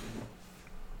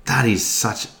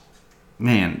such,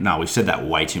 man, no, we've said that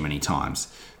way too many times.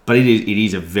 But it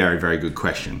is a very, very good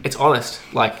question. It's honest.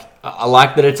 Like, I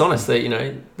like that it's honest,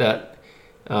 that,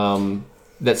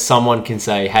 that someone can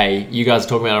say, hey, you guys are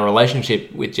talking about a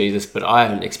relationship with Jesus, but I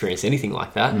haven't experienced anything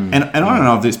like that. And I don't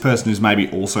know if this person is maybe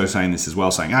also saying this as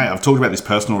well, saying, hey, I've talked about this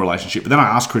personal relationship, but then I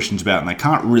ask Christians about it and they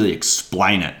can't really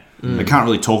explain it. They can't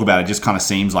really talk about it. It just kind of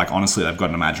seems like, honestly, they've got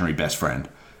an imaginary best friend.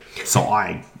 So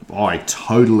I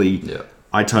totally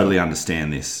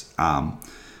understand this.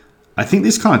 I think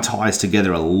this kind of ties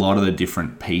together a lot of the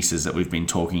different pieces that we've been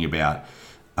talking about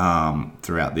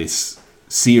throughout this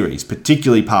series,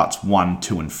 particularly parts 1,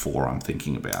 2, and 4 I'm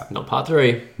thinking about. Not part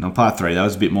 3. Not part 3. That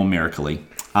was a bit more miracle-y.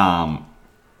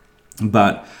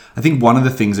 But I think one of the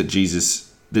things that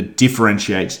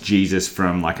differentiates Jesus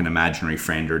from like an imaginary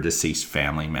friend or a deceased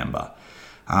family member,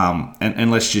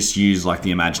 and let's just use like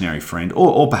the imaginary friend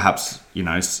or perhaps,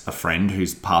 a friend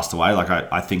who's passed away. Like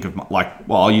I think of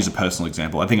I'll use a personal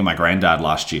example. I think of my granddad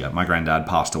last year. My granddad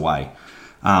passed away.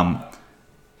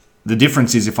 The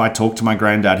difference is if I talk to my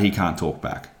granddad, he can't talk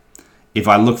back. If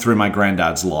I look through my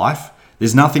granddad's life,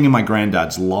 there's nothing in my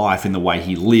granddad's life in the way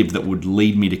he lived that would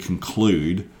lead me to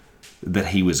conclude that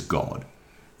he was God.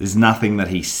 There's nothing that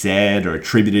he said or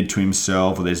attributed to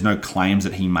himself, or there's no claims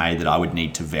that he made that I would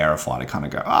need to verify to kind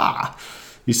of go,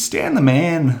 is Stan the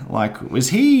man? Like, was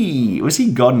he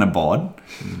God in a bod?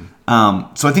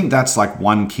 So I think that's like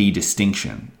one key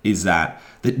distinction is that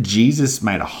Jesus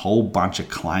made a whole bunch of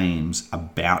claims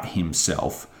about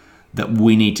himself that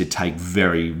we need to take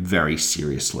very, very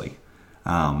seriously.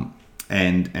 And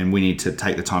we need to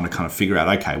take the time to kind of figure out,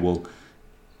 okay, well,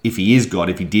 if he is God,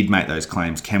 if he did make those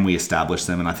claims, can we establish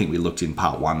them? And I think we looked in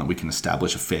part 1 that we can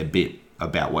establish a fair bit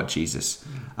about what Jesus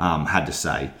had to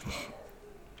say.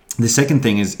 The second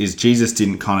thing is Jesus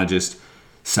didn't kind of just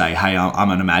say, hey, I'm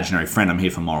an imaginary friend, I'm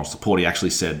here for moral support. He actually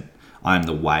said, I am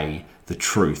the way, the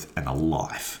truth, and the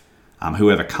life.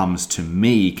 Whoever comes to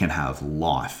me can have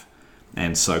life.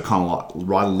 And so kind of like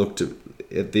Riley looked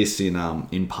at this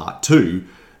in part 2,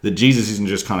 that Jesus isn't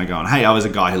just kind of going, hey, I was a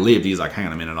guy who lived. He's like, hang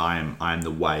on a minute, I am the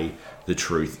way, the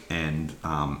truth, and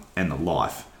the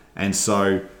life. And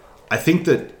so I think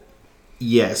that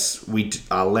yes, we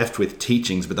are left with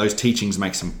teachings, but those teachings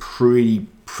make some pretty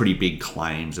big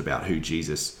claims about who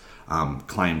Jesus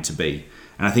claimed to be.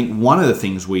 And I think one of the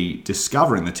things we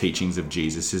discover in the teachings of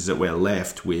Jesus is that we're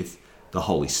left with the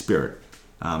Holy Spirit.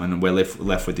 And we're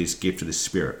left with this gift of the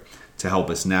Spirit to help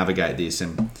us navigate this.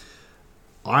 And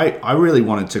I really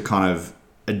wanted to kind of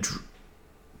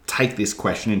take this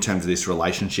question in terms of this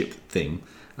relationship thing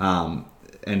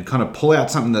and kind of pull out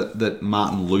something that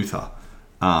Martin Luther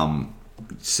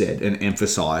said and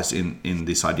emphasized in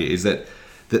this idea, is that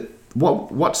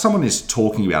what someone is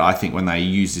talking about, I think, when they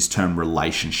use this term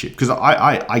relationship, because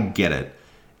I get it.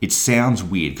 It sounds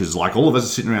weird because like all of us are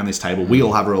sitting around this table, we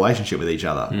all have a relationship with each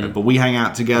other, but we hang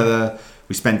out together,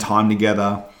 we spend time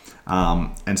together,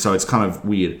 and so it's kind of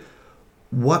weird.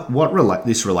 What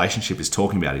this relationship is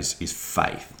talking about is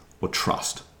faith or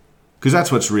trust, because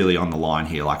that's what's really on the line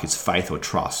here. Like, it's faith or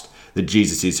trust that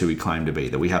Jesus is who he claimed to be,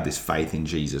 that we have this faith in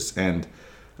Jesus. And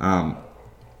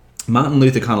Martin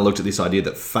Luther kind of looked at this idea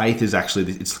that faith is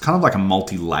actually, it's kind of like a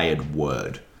multi-layered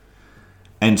word.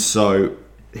 And so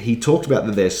he talked about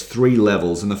that there's 3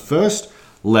 levels, and the first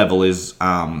level is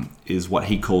what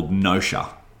he called gnosia,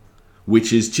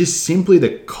 which is just simply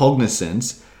the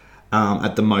cognizance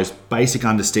at the most basic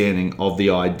understanding of the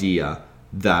idea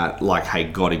that, like, hey,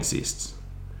 God exists.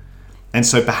 And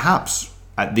so perhaps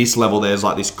at this level there's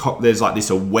like this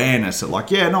awareness that, like,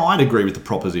 yeah, no, I'd agree with the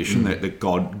proposition that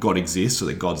God exists, or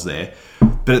that God's there.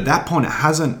 But at that point it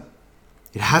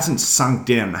hasn't sunk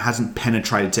down, it hasn't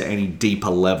penetrated to any deeper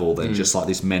level than just like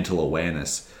this mental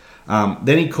awareness.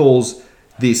 Then he calls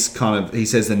this he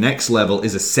says the next level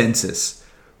is a sensus,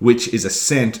 which is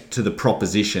assent to the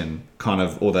proposition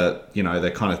or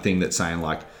the kind of thing that's saying,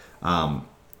 like,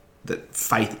 that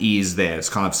faith is there. It's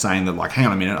kind of saying that, like, hang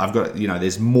on a minute, I've got,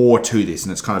 there's more to this,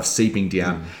 and it's kind of seeping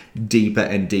down deeper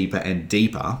and deeper and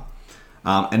deeper.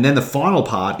 And then the final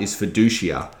part is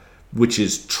fiducia, which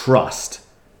is trust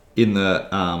in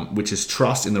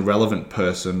the relevant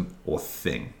person or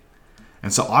thing.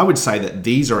 And so I would say that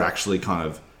these are actually kind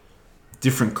of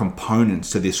different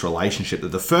components to this relationship.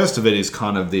 That the first of it is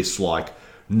kind of this, like,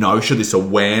 notion, this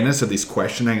awareness of this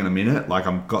question, hang on a minute, like,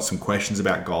 I've got some questions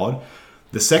about God.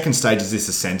 The second stage is this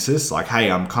assensus, like,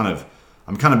 hey, I'm kind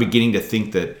of beginning to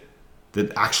think that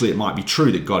actually it might be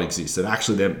true that God exists, that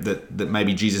actually that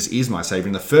maybe Jesus is my savior.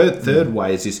 And the third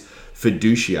way is this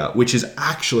fiducia, which is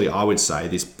actually, I would say,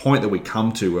 this point that we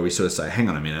come to where we sort of say, hang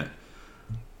on a minute,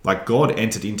 like, God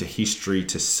entered into history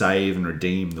to save and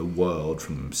redeem the world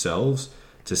from themselves,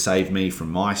 to save me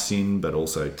from my sin, but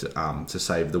also to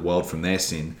save the world from their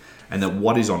sin. And that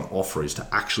what is on offer is to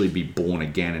actually be born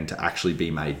again and to actually be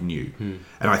made new.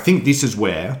 And I think this is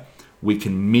where we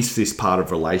can miss this part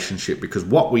of relationship, because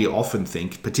what we often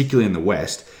think, particularly in the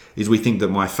West, is we think that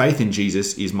my faith in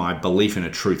Jesus is my belief in a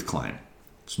truth claim.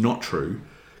 It's not true,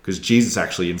 because Jesus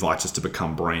actually invites us to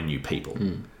become brand new people.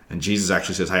 And Jesus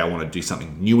actually says, hey, I want to do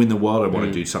something new in the world. I want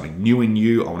to do something new in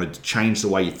you. I want to change the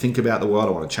way you think about the world.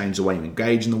 I want to change the way you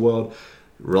engage in the world.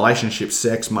 Relationships,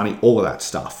 sex, money, all of that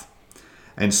stuff.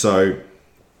 And so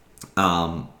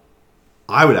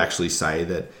I would actually say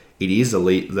that it is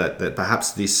that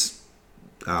perhaps this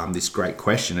great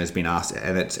question has been asked,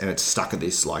 and it's stuck at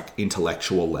this, like,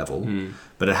 intellectual level,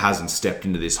 but it hasn't stepped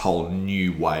into this whole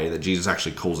new way that Jesus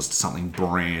actually calls us to something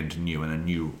brand new and a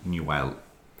new way of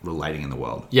relating in the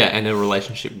world. Yeah, and a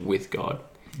relationship with God.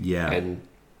 Yeah. And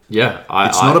yeah,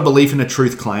 it's not a belief in a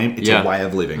truth claim, it's a way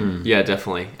of living. Yeah,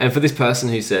 definitely. And for this person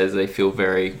who says it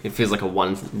feels like a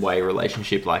one-way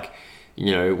relationship, like,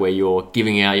 where you're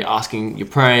giving out, you're asking, you're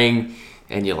praying,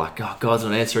 and you're like, oh, God's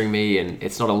not answering me, and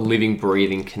it's not a living,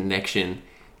 breathing connection.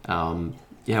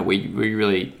 We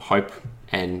really hope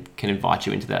and can invite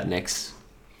you into that next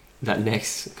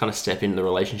kind of step in the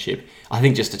relationship. I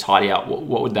think just to tidy out,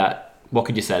 what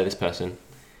could you say to this person?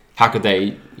 How could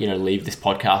they, leave this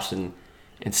podcast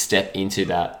and step into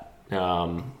that,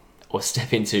 or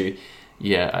step into,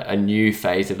 a new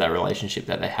phase of that relationship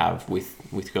that they have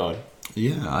with God?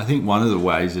 Yeah, I think one of the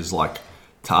ways is, like,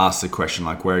 to ask the question,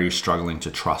 like, where are you struggling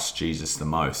to trust Jesus the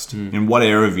most? In what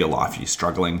area of your life are you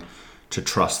struggling to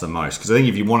trust the most? Because I think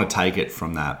if you want to take it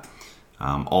from that,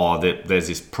 there's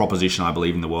this proposition I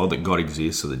believe in the world that God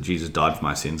exists, or that Jesus died for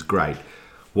my sins, great.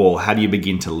 Well, how do you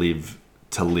begin to live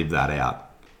that out?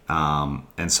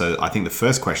 And so I think the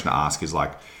first question to ask is,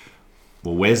 like,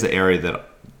 well, where's the area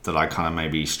that I kind of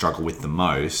maybe struggle with the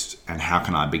most, and how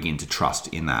can I begin to trust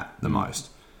in that the most?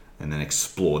 And then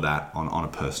explore that on a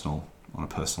personal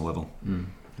level.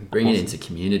 Bring it into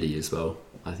community as well,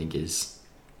 I think, is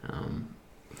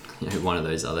one of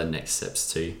those other next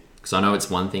steps too. Because I know it's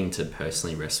one thing to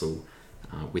personally wrestle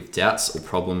with doubts or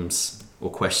problems or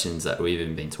questions that we've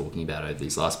even been talking about over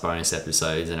these last bonus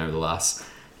episodes and over the last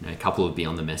a couple of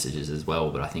Beyond the Messages as well.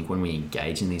 But I think when we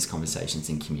engage in these conversations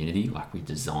in community, like we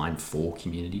design for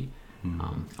community,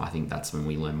 I think that's when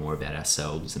we learn more about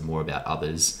ourselves and more about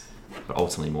others, but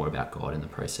ultimately more about God in the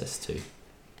process too.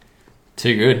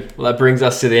 Too good. Well, that brings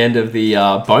us to the end of the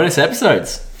bonus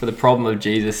episodes for the Problem of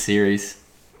Jesus series.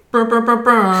 There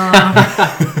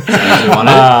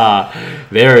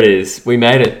it is. We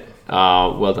made it.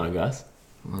 Well done, guys.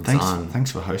 Well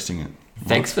Thanks for hosting it.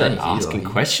 Thanks for asking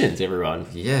questions, everyone.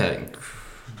 Yeah,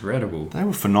 incredible. They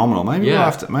were phenomenal. Maybe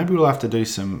we'll have to do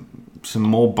some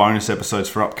more bonus episodes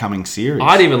for upcoming series.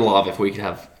 I'd even love if we could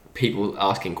have people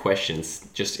asking questions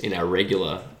just in our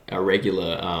regular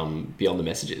Beyond the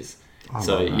Messages.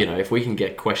 So if we can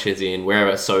get questions in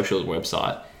wherever socials,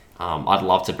 website, I'd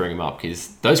love to bring them up because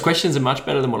those questions are much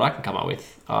better than what I can come up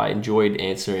with. I enjoyed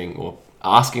answering or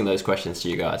asking those questions to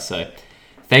you guys. So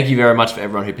thank you very much for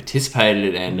everyone who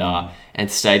participated and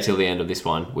stayed till the end of this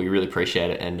one. We really appreciate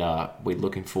it, and we're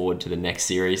looking forward to the next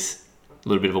series. A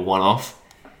little bit of a one-off,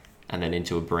 and then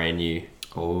into a brand new.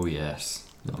 Oh yes,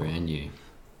 the brand new.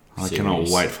 I cannot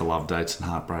wait for Love Dates and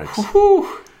Heartbreaks.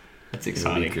 Woo-hoo. That's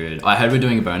exciting. It'll be good. I heard we're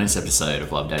doing a bonus episode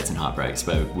of Love Dates and Heartbreaks,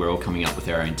 where we're all coming up with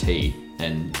our own tea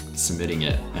and submitting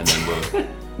it, and then we'll.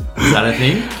 Is that a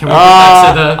thing? Can we put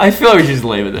that to the... I feel like we should just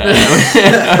leave it there.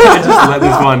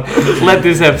 Just let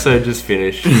this episode just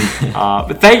finish.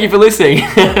 But thank you for listening.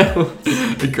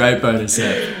 A great bonus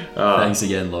set. Thanks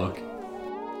again, Locke.